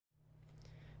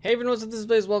Hey everyone, what's up? This is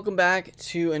Blaze. Welcome back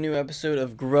to a new episode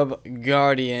of Grub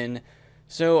Guardian.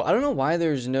 So, I don't know why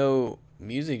there's no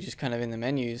music just kind of in the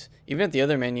menus. Even at the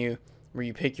other menu where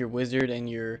you pick your wizard and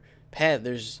your pet,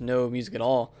 there's no music at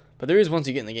all. But there is once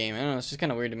you get in the game. I don't know, it's just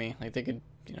kind of weird to me. Like, they could,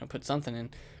 put something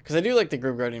in. Because I do like the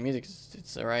Grub Guardian music.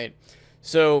 It's alright.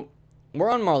 So,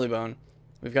 we're on Marleybone.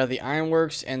 We've got the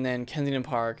Ironworks and then Kensington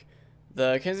Park.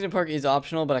 The Kensington Park is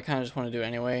optional, but I kind of just want to do it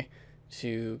anyway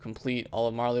to complete all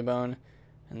of Marleybone.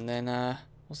 And then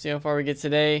we'll see how far we get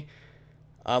today.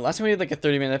 Last time we did like a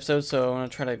 30-minute episode, so I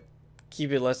want to try to keep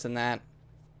it less than that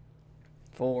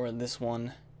for this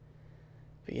one.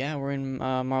 But yeah, we're in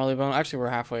Marleybone. Actually,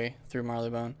 we're halfway through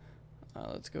Marleybone.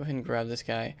 Let's go ahead and grab this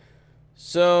guy.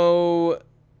 So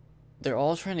they're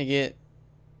all trying to get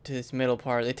to this middle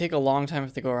part. They take a long time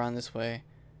if they go around this way.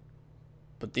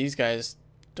 But these guys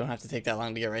don't have to take that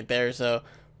long to get right there, so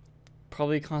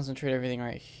probably concentrate everything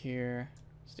right here.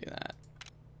 Let's do that.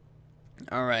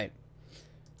 Alright,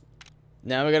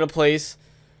 now we gotta place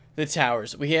the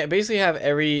towers. We basically have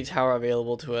every tower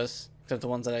available to us, except the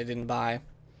ones that I didn't buy.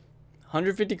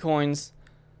 150 coins.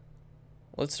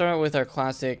 Let's start with our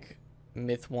classic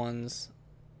myth ones.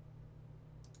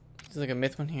 There's like a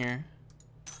myth one here.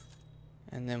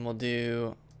 And then we'll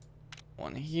do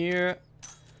one here.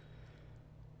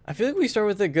 I feel like we start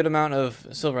with a good amount of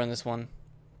silver in this one.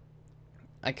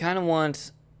 I kind of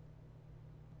want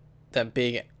that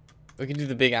big... We can do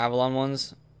the big Avalon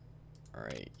ones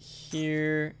right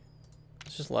here.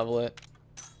 Let's just level it.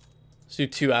 Let's do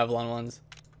 2 Avalon ones.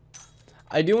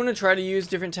 I do want to try to use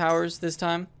different towers this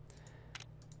time,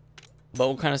 but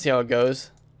we'll kind of see how it goes.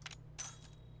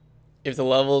 If the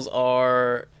levels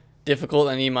are difficult,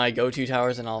 I need my go-to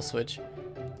towers, and I'll switch.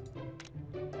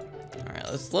 Alright,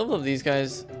 let's level up these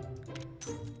guys.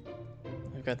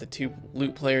 We've got the 2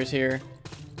 loot players here.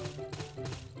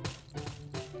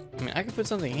 I mean, I could put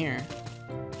something here.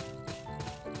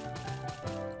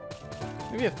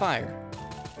 Maybe a fire.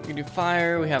 We can do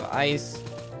fire. We have ice.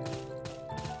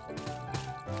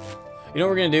 You know what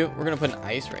we're going to do? We're going to put an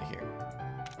ice right here.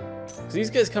 Because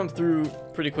these guys come through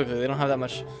pretty quickly. They don't have that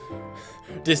much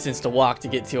distance to walk to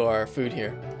get to our food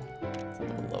here. So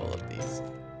we'll level up these.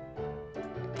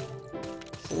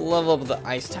 Let's level up the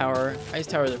ice tower. Ice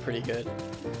towers are pretty good.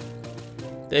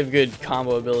 They have good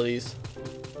combo abilities.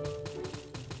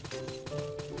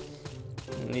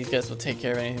 And these guys will take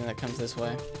care of anything that comes this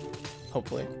way.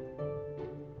 Hopefully.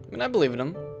 I mean, I believe in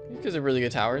them. These guys are really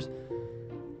good towers.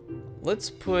 Let's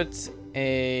put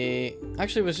a...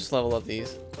 Actually, let's just level up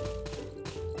these.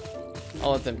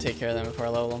 I'll let them take care of them before I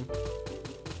level them.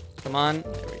 Come on.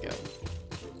 There we go.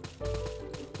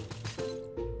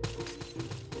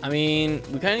 I mean,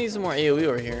 we kind of need some more AoE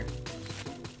over here.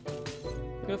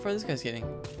 Look how far this guy's getting.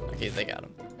 Okay, they got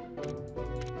him.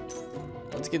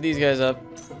 Let's get these guys up.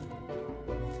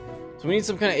 So we need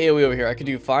some kind of AoE over here. I could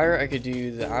do fire. I could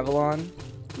do the Avalon.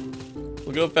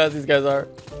 Look how fast these guys are.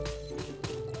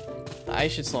 The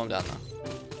ice should slow them down though.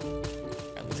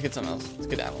 Alright, let's get something else. Let's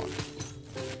get Avalon.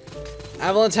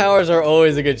 Avalon towers are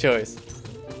always a good choice,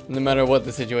 no matter what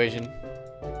the situation.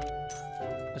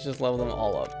 Let's just level them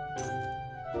all up.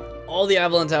 All the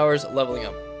Avalon towers leveling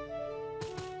up.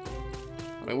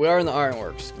 I mean, we are in the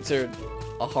Ironworks, considered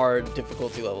a hard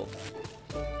difficulty level.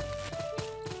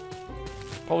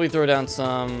 Probably throw down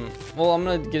some... Well, I'm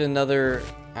going to get another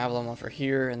Avalon one for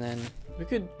here, and then we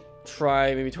could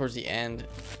try, maybe towards the end,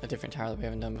 a different tower that we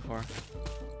haven't done before.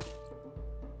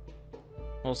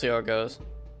 We'll see how it goes.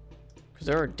 Because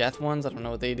there are death ones, I don't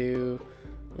know what they do.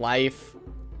 Life.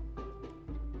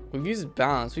 We've used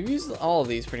balance. We've used all of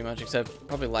these pretty much, except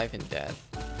probably life and death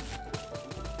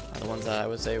are the ones that I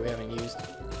would say we haven't used.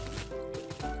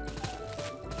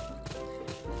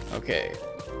 Okay.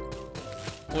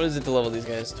 What is it to level these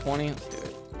guys? 20? Let's do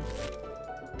it.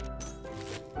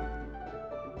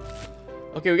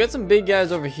 Okay, we got some big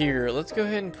guys over here. Let's go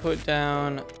ahead and put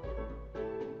down...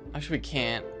 Actually, we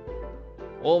can't.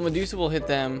 Well, Medusa will hit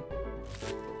them.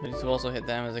 Medusa will also hit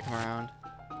them as they come around.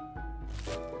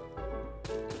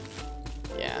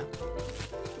 Yeah.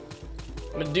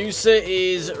 Medusa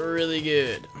is really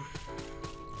good.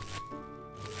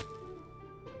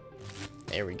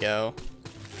 There we go.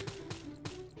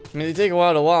 I mean, they take a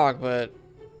while to walk, but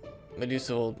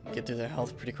Medusa will get through their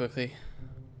health pretty quickly.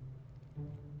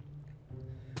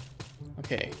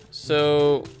 Okay,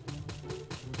 so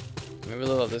maybe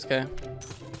level up this guy.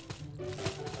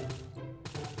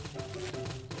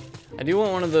 I do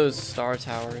want one of those star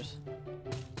towers.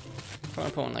 I want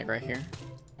to put one like right here.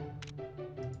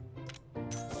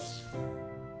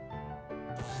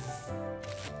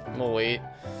 We'll wait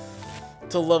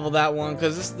to level that one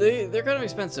because they're kind of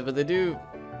expensive, but they do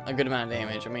a good amount of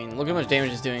damage. I mean, look how much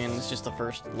damage it's doing, and it's just the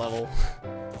first level.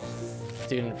 It's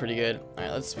doing pretty good. All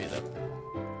right, let's speed it up.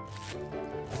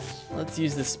 Let's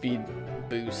use the speed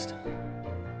boost.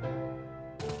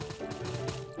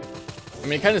 I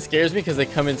mean, it kind of scares me because they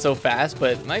come in so fast,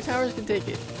 but my towers can take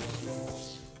it.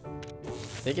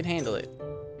 They can handle it.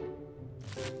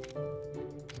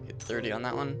 Get 30 on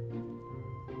that one.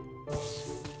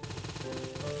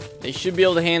 They should be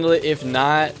able to handle it. If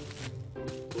not,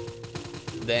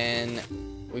 then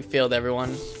we failed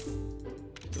everyone.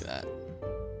 Do that.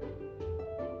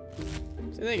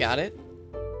 See, they got it.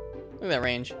 Look at that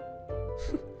range.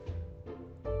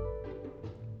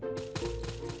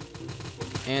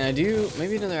 And I do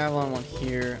maybe another Avalon one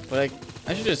here, but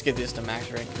I should just get this to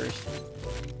max rank first.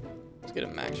 Let's get a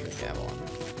max rank Avalon.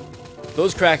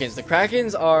 Those Krakens. The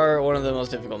Krakens are one of the most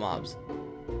difficult mobs.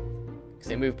 Because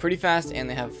they move pretty fast and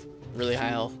they have really high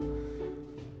health.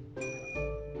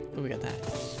 Oh, we got that.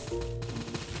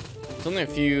 There's only a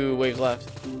few waves left.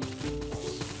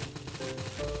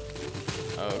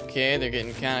 Okay, they're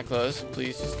getting kind of close.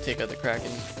 Please just take out the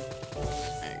Kraken.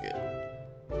 Very good.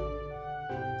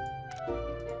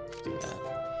 Let's do that.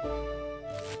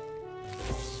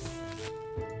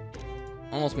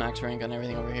 Almost max rank on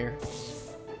everything over here.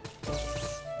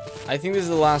 I think this is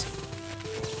the last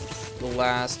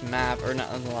map, or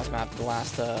not the last map, the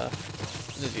last,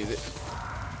 let's just use it.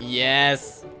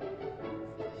 Yes!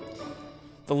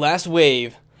 The last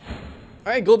wave.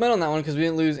 Alright, gold medal on that one because we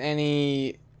didn't lose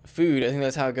any food. I think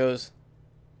that's how it goes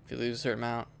if you lose a certain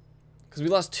amount. Because we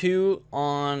lost 2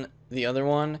 on the other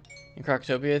one in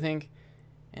Krakatopia, I think.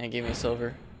 And it gave me a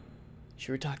silver.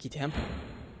 Shirataki Temple.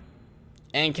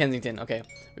 And Kensington. Okay,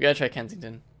 we gotta try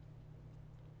Kensington.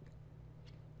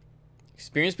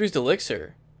 Experience boost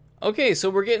elixir. Okay, so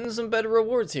we're getting some better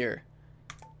rewards here.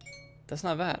 That's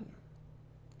not bad.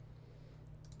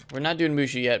 We're not doing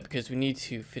Mushu yet because we need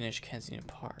to finish Kensington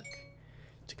Park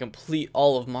to complete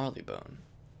all of Marleybone.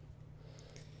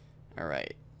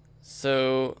 Alright,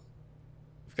 so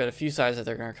we've got a few sides that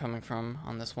they're coming from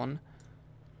on this one.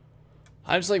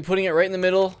 I just like putting it right in the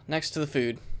middle next to the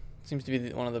food. Seems to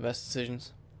be one of the best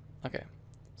decisions. Okay,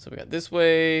 so we got this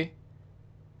way.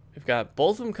 We've got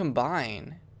both of them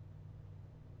combine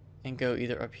and go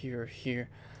either up here or here.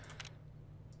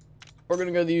 We're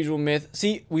gonna go the usual myth.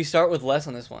 See, we start with less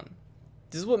on this one.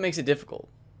 This is what makes it difficult.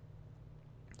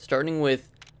 Starting with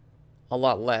a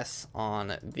lot less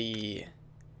on the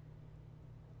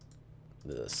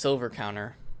silver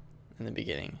counter in the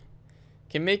beginning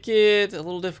can make it a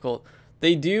little difficult.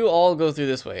 They do all go through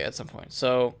this way at some point.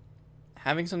 So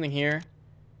having something here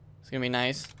is gonna be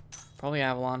nice. Probably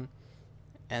Avalon.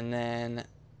 And then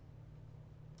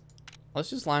let's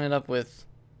just line it up with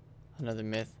another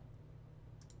myth.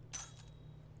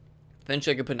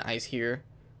 Eventually I could put an ice here,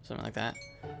 something like that.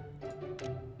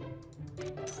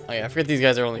 Oh yeah, I forget these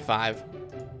guys are only 5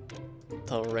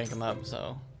 until we rank them up,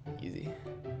 so easy.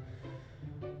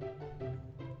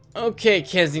 Okay,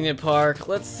 Kensington Park,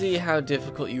 let's see how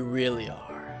difficult you really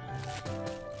are.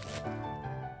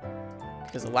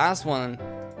 Because the last one,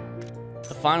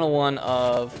 the final one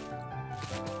of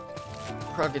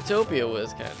Krakatopia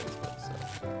was kind of difficult, so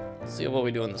let's see what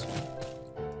we do on this one.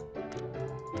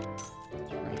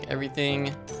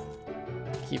 Everything,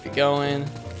 keep it going.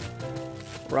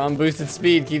 We're on boosted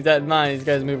speed, keep that in mind. These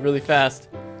guys move really fast.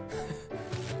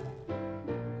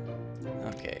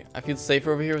 Okay, I feel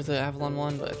safer over here with the Avalon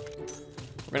one, but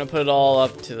we're gonna put it all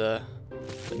up to the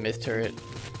myth turret.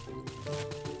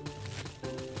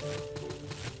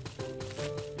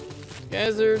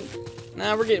 Guys are,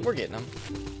 nah, we're getting them.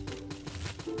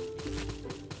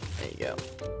 There you go.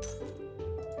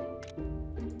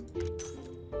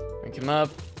 Rank him up.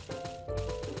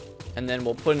 And then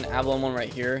we'll put an Avalon one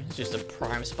right here. It's just a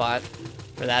prime spot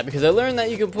for that because I learned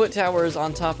that you can put towers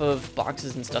on top of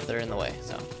boxes and stuff that are in the way.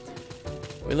 So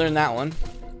we learned that one.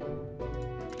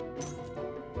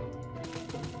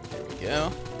 There we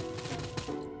go.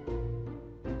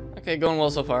 Okay, going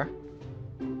well so far.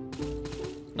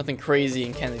 Nothing crazy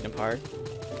in Kensington Park.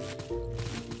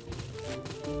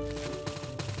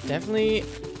 Definitely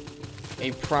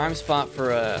a prime spot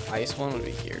for a ice one would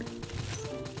be here.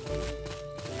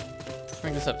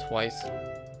 Bring this up twice.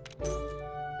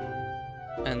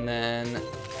 And then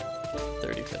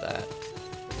 30 for that.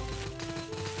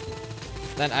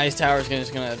 That ice tower is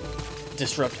just gonna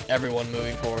disrupt everyone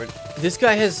moving forward. This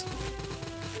guy has...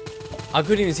 I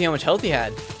couldn't even see how much health he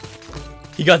had.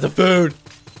 He got the food!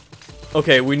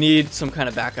 Okay, we need some kind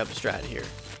of backup strat here.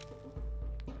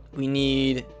 We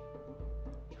need...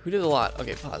 Who did a lot?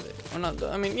 Okay, positive. Or not,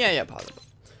 I mean, yeah, positive.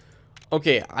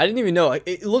 Okay, I didn't even know.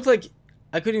 It looked like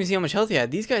I couldn't even see how much health he had.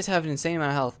 These guys have an insane amount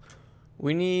of health.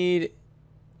 We need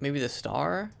maybe the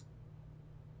star.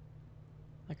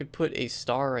 I could put a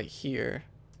star right here.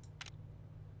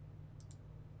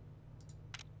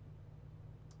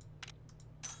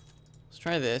 Let's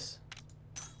try this.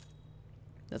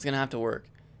 That's gonna have to work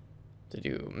to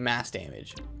do mass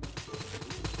damage.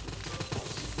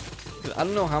 I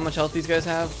don't know how much health these guys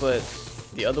have, but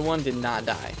the other one did not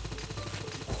die.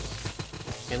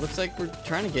 Okay, looks like we're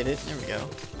trying to get it. There we go.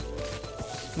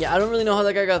 Yeah, I don't really know how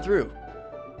that guy got through.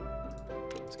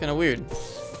 It's kind of weird.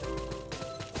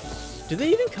 Do they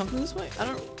even come from this way?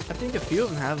 I think a few of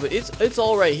them have, but it's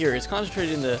all right here. It's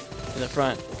concentrated in the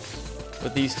front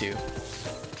with these two.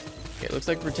 Okay, it looks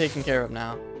like we're taken care of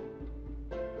now.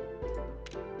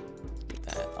 Get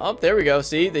that. Oh, there we go.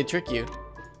 See, they trick you.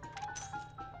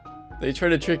 They try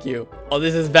to trick you. Oh,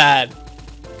 this is bad.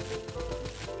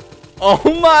 Oh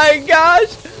my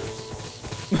gosh!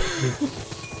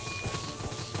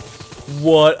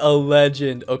 What a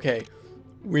legend. Okay,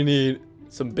 we need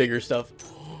some bigger stuff.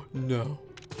 No.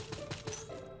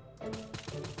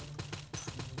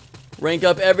 Rank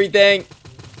up everything.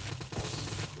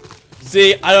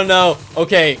 See, I don't know.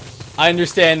 Okay, I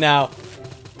understand now.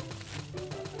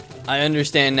 I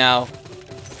understand now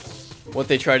what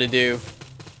they try to do.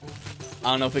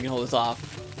 I don't know if we can hold this off.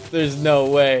 There's no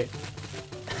way.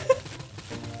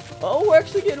 Oh, we're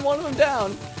actually getting one of them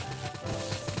down.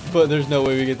 But there's no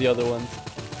way we get the other ones.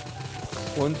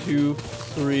 1, 2,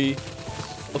 3.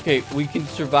 Okay, we can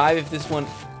survive if this one...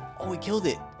 Oh, we killed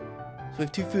it. So we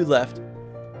have 2 food left.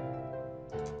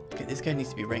 Okay, this guy needs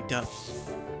to be ranked up.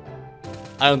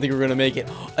 I don't think we're going to make it.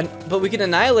 But we can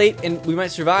annihilate and we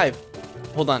might survive.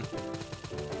 Hold on.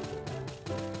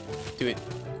 Do it.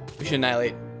 We should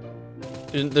annihilate.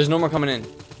 There's no more coming in.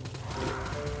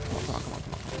 Come on.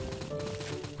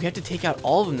 We have to take out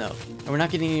all of them, though. And we're not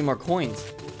getting any more coins.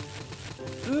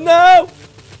 No!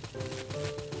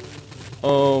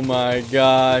 Oh my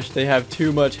gosh. They have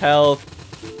too much health.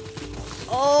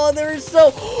 Oh, they're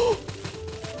so...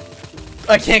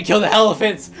 I can't kill the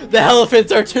elephants. The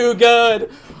elephants are too good.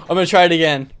 I'm going to try it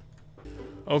again.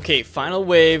 Okay, final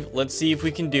wave. Let's see if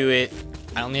we can do it.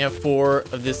 I only have 4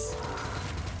 of this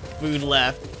food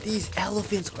left. These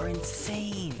elephants are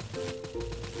insane.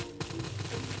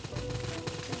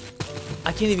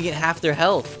 I can't even get half their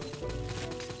health.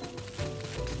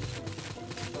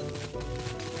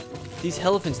 These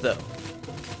elephants, though.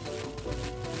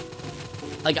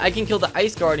 Like, I can kill the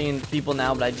Ice Guardian people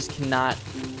now, but I just cannot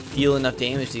deal enough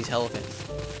damage to these elephants.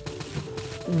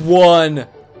 1.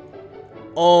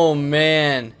 Oh,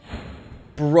 man.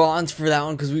 Bronze for that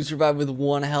one because we survived with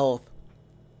 1 health.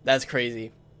 That's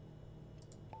crazy.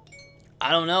 I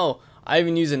don't know. I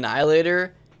even use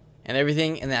Annihilator and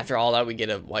everything, and after all that, we get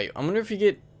a white. I wonder if you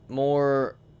get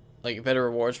more, like, better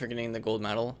rewards for getting the gold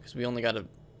medal, because we only got a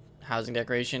housing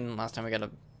decoration. Last time we got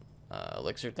a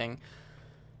elixir thing.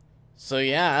 So,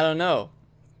 yeah, I don't know.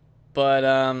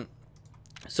 But,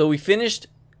 so we finished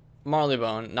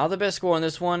Marleybone. Not the best score on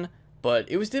this one, but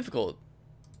it was difficult.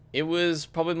 It was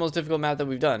probably the most difficult map that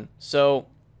we've done. So,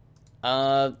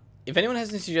 if anyone has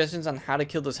any suggestions on how to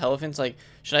kill those elephants, like,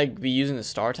 should I be using the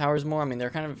star towers more? I mean, they're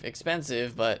kind of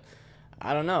expensive, but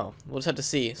I don't know. We'll just have to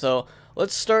see. So,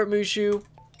 let's start Mushu.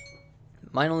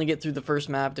 Might only get through the first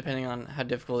map, depending on how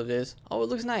difficult it is. Oh, it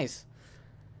looks nice.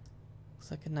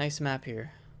 Looks like a nice map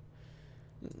here.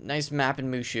 Nice map in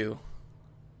Mushu.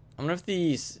 I wonder if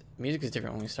the music is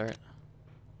different when we start. It'd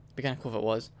be kind of cool if it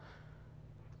was.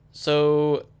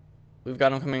 So... we've got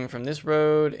them coming from this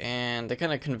road, and they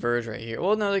kind of converge right here.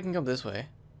 Well, no, they can come this way.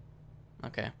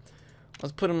 Okay.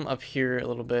 Let's put them up here a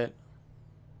little bit.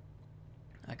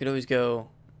 I could always go...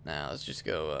 Nah, let's just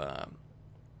go...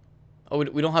 Oh,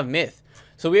 we don't have Myth.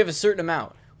 So we have a certain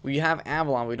amount. We have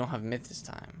Avalon, we don't have Myth this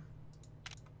time.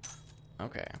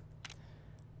 Okay.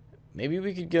 Maybe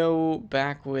we could go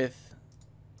back with...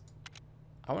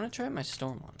 I want to try my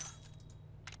Storm one.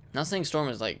 Not saying Storm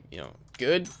is, like, you know,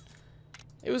 good.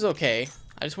 It was okay.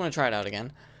 I just want to try it out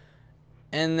again.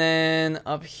 And then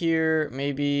up here,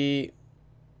 maybe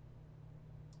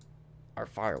our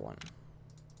fire one.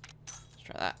 Let's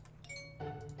try that.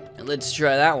 And let's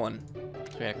try that one.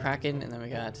 So we got Kraken, and then we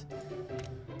got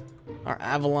our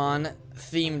Avalon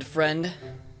themed friend.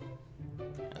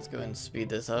 Let's go ahead and speed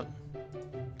this up.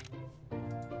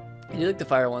 I do like the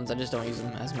fire ones. I just don't use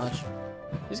them as much.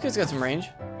 These guys got some range.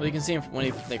 Well, you can see them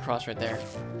when they cross right there.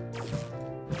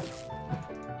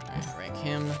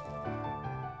 Him,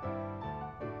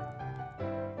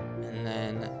 and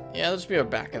then yeah, let's be our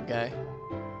backup guy.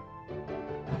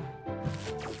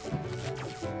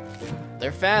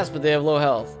 They're fast, but they have low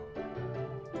health.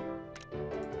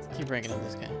 Let's keep ranking up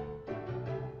this guy.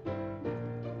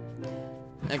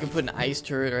 I can put an ice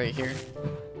turret right here.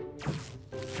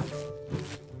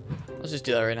 Let's just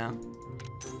do that right now.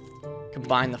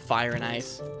 Combine the fire and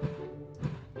ice.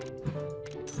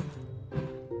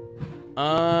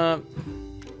 I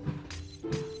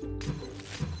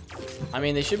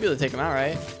mean, they should be able to take him out,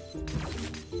 right?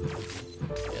 Yeah,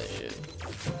 they should.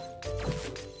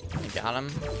 They got him.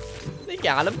 They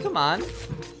got him. Come on.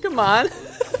 Come on.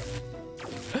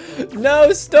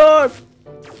 No, Storm!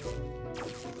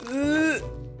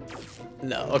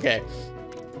 No, okay.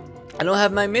 I don't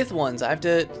have my myth ones. I have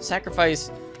to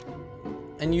sacrifice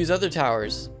and use other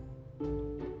towers.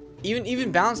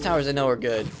 Even balance towers I know are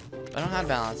good. I don't have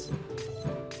balance.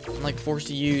 I'm like forced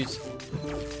to use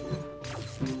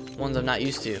ones I'm not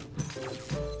used to.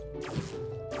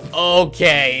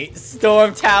 Okay,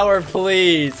 Storm Tower,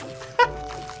 please.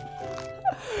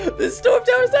 This Storm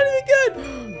Tower's not even good.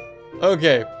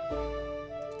 Okay,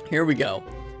 here we go.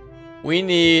 We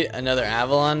need another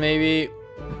Avalon, maybe.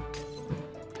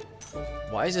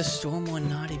 Why is this Storm one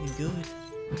not even good?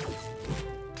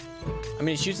 I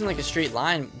mean, it shoots in like a straight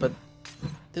line, but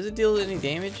does it deal any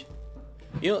damage?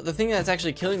 You know, the thing that's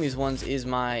actually killing these ones is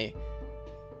my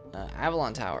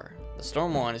Avalon Tower. The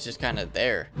Storm one is just kind of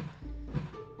there.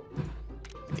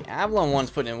 The Avalon one's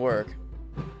putting in work.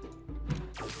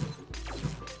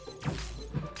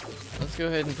 Let's go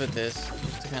ahead and put this,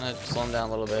 just to kind of slow them down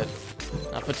a little bit.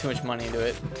 Not put too much money into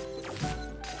it.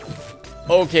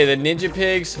 Okay, the Ninja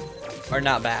Pigs are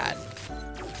not bad.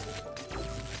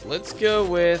 Let's go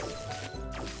with...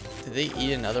 Did they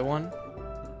eat another one?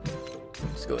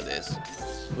 Let's go with this.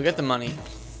 We got the money.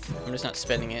 I'm just not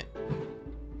spending it.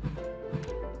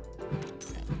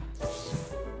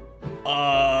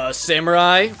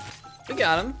 Samurai. We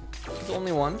got him. There's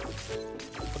only one.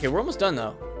 Okay, we're almost done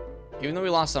though. Even though we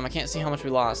lost some, I can't see how much we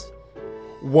lost.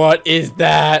 What is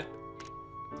that?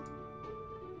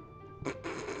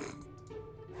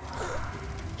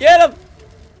 Get him!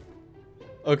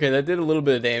 Okay, that did a little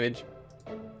bit of damage.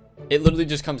 It literally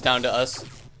just comes down to us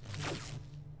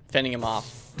fending him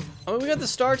off. Oh, we got the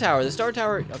Star Tower. The Star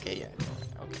Tower. Okay, yeah.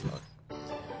 Okay.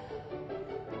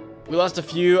 We lost a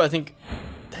few. I think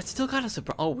that still got us a.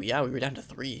 Oh, yeah, we were down to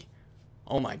 3.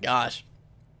 Oh my gosh.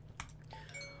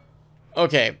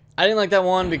 Okay, I didn't like that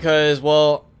one because,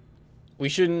 well, we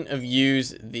shouldn't have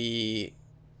used the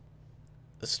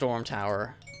Storm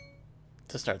Tower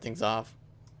to start things off.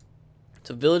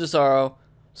 So Village of Sorrow.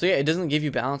 So yeah, it doesn't give you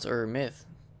balance or myth.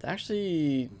 That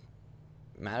actually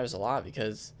matters a lot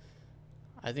because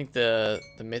I think the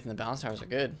myth and the balance towers are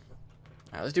good.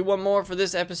 All right, let's do one more for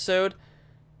this episode,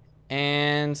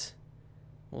 and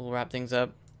we'll wrap things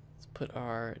up. Let's put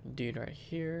our dude right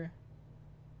here.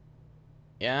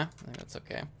 Yeah, I think that's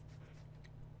okay.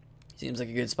 Seems like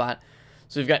a good spot.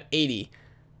 So we've got 80.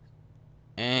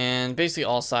 And basically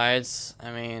all sides,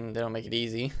 I mean, they don't make it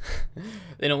easy.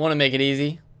 They don't want to make it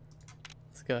easy.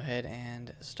 Let's go ahead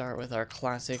and start with our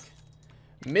classic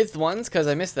myth ones, because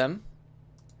I missed them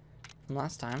from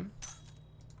last time.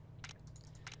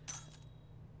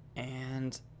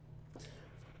 And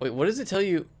wait, what does it tell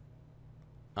you?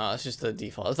 Oh, it's just the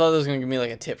default. I thought it was going to give me like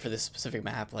a tip for this specific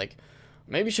map. Like,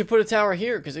 maybe you should put a tower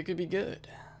here because it could be good.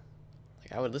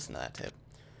 Like, I would listen to that tip.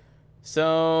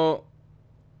 So...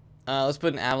 let's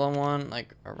put an Avalon one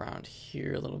like around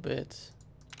here a little bit,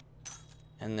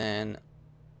 and then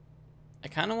I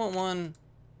kind of want one.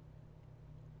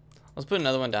 Let's put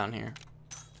another one down here.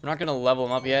 We're not gonna level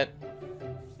them up yet.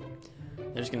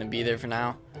 They're just gonna be there for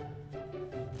now,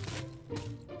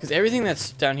 because everything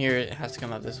that's down here, it has to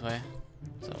come up this way.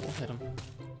 So we'll hit them.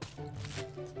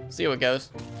 See how it goes.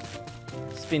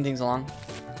 Speed things along.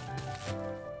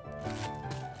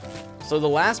 So the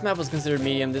last map was considered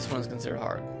medium. This one is considered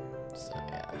hard.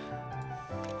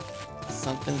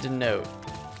 Something to note.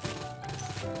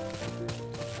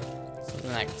 Something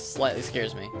that slightly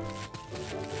scares me.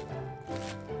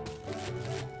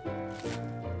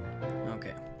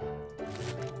 Okay.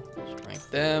 Just rank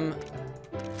them.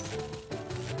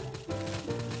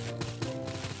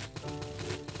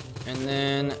 And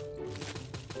then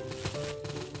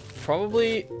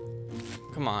probably,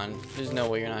 come on, there's no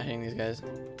way you're not hitting these guys.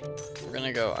 We're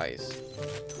gonna go ice.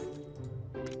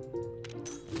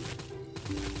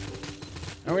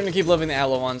 And we're gonna keep loving the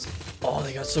Aloe ones. Oh,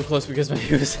 they got so close because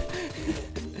he was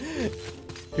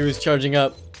he was charging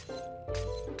up.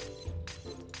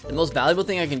 The most valuable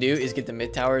thing I can do is get the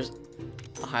mid towers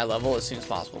a high level as soon as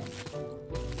possible.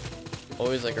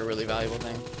 Always like a really valuable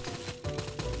thing.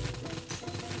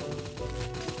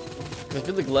 Because I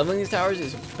feel like leveling these towers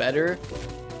is better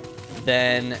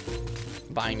than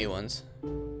buying new ones.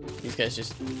 These guys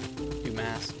just do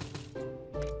mass.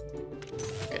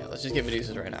 let's just get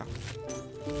Medusas right now.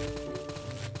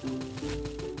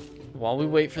 While we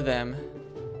wait for them.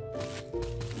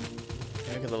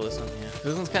 Maybe I could level this one, yeah.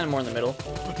 This one's kind of more in the middle.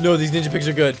 No, these ninja pigs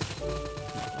are good.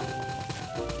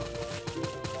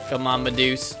 Come on,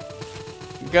 Meduse.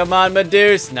 Come on,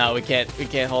 Meduse. No, we can't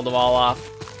hold them all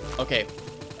off. Okay.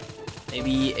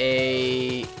 Maybe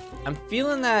a... I'm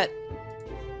feeling that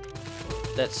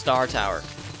star tower.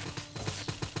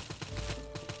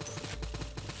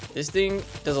 This thing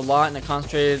does a lot in a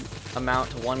concentrated amount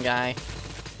to one guy,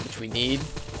 which we need.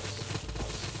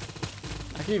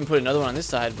 I could even put another one on this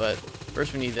side, but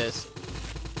first we need this.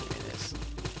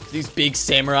 These big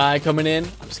samurai coming in.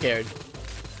 I'm scared.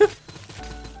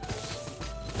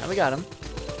 Now we got him.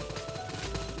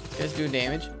 This guy's doing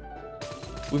damage.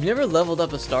 We've never leveled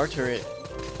up a star turret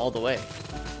all the way.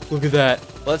 Look at that.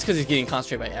 Well, that's because he's getting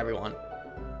concentrated by everyone.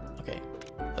 Okay,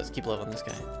 let's keep leveling this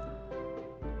guy.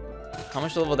 How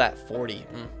much to level that? 40.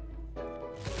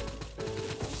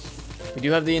 We do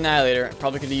have the Annihilator. I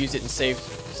probably could have used it and saved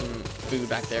some food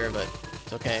back there, but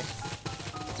it's okay.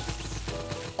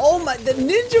 Oh my, the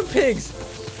ninja pigs!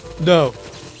 No.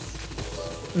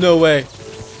 No way.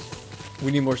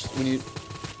 We need more,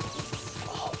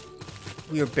 oh,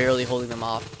 we are barely holding them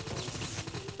off.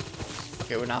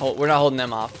 Okay, we're not holding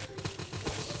them off.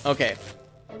 Okay.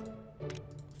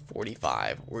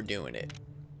 45, we're doing it.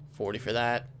 40 for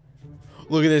that.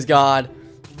 Look at this god.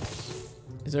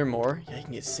 Is there more? Yeah, you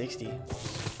can get 60.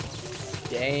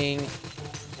 Dang.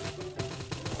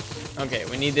 Okay,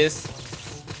 we need this.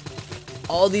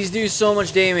 All these do so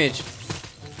much damage.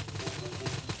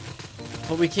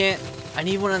 But we can't. I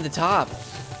need one on the top.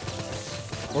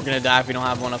 We're gonna die if we don't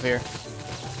have one up here.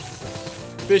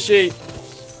 Fishy.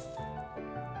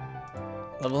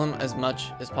 Level him as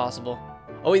much as possible.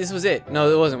 Oh wait, this was it.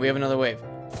 No, it wasn't. We have another wave.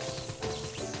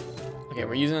 Okay,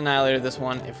 we're using Annihilator this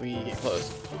one if we get close.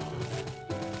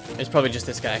 It's probably just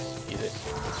this guy. Use it.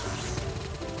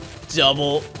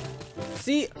 Double.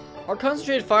 See, our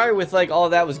concentrated fire with like all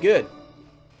of that was good.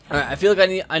 Alright, I feel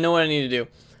like I know what I need to do.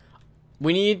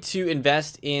 We need to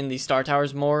invest in the star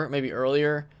towers more, maybe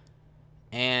earlier.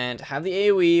 And have the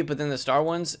AoE, but then the star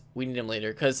ones, we need them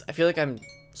later. Because I feel like I'm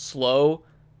slow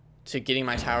to getting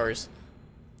my towers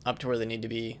up to where they need to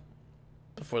be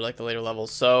before like the later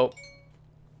levels. So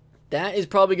that is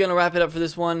probably going to wrap it up for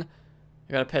this one.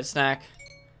 I got a pet snack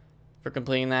for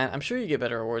completing that. I'm sure you get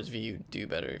better rewards if you do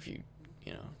better, if you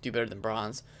do better than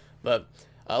bronze. But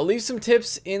leave some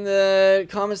tips in the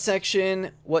comment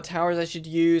section, what towers I should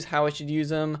use, how I should use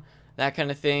them, that kind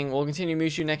of thing. We'll continue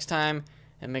Mushu next time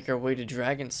and make our way to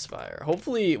Dragonspire.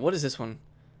 Hopefully, what is this one?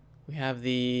 We have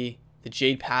the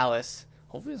Jade Palace.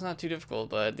 Hopefully it's not too difficult,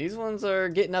 but these ones are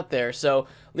getting up there. So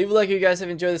leave a like if you guys have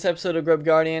enjoyed this episode of Grub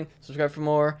Guardian. Subscribe for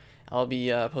more. I'll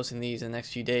be posting these in the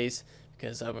next few days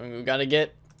because we've got to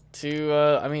get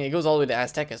to, I mean, it goes all the way to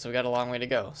Azteca, so we got a long way to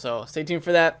go. So stay tuned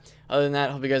for that. Other than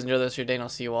that, hope you guys enjoy the rest of your day, and I'll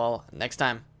see you all next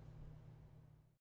time.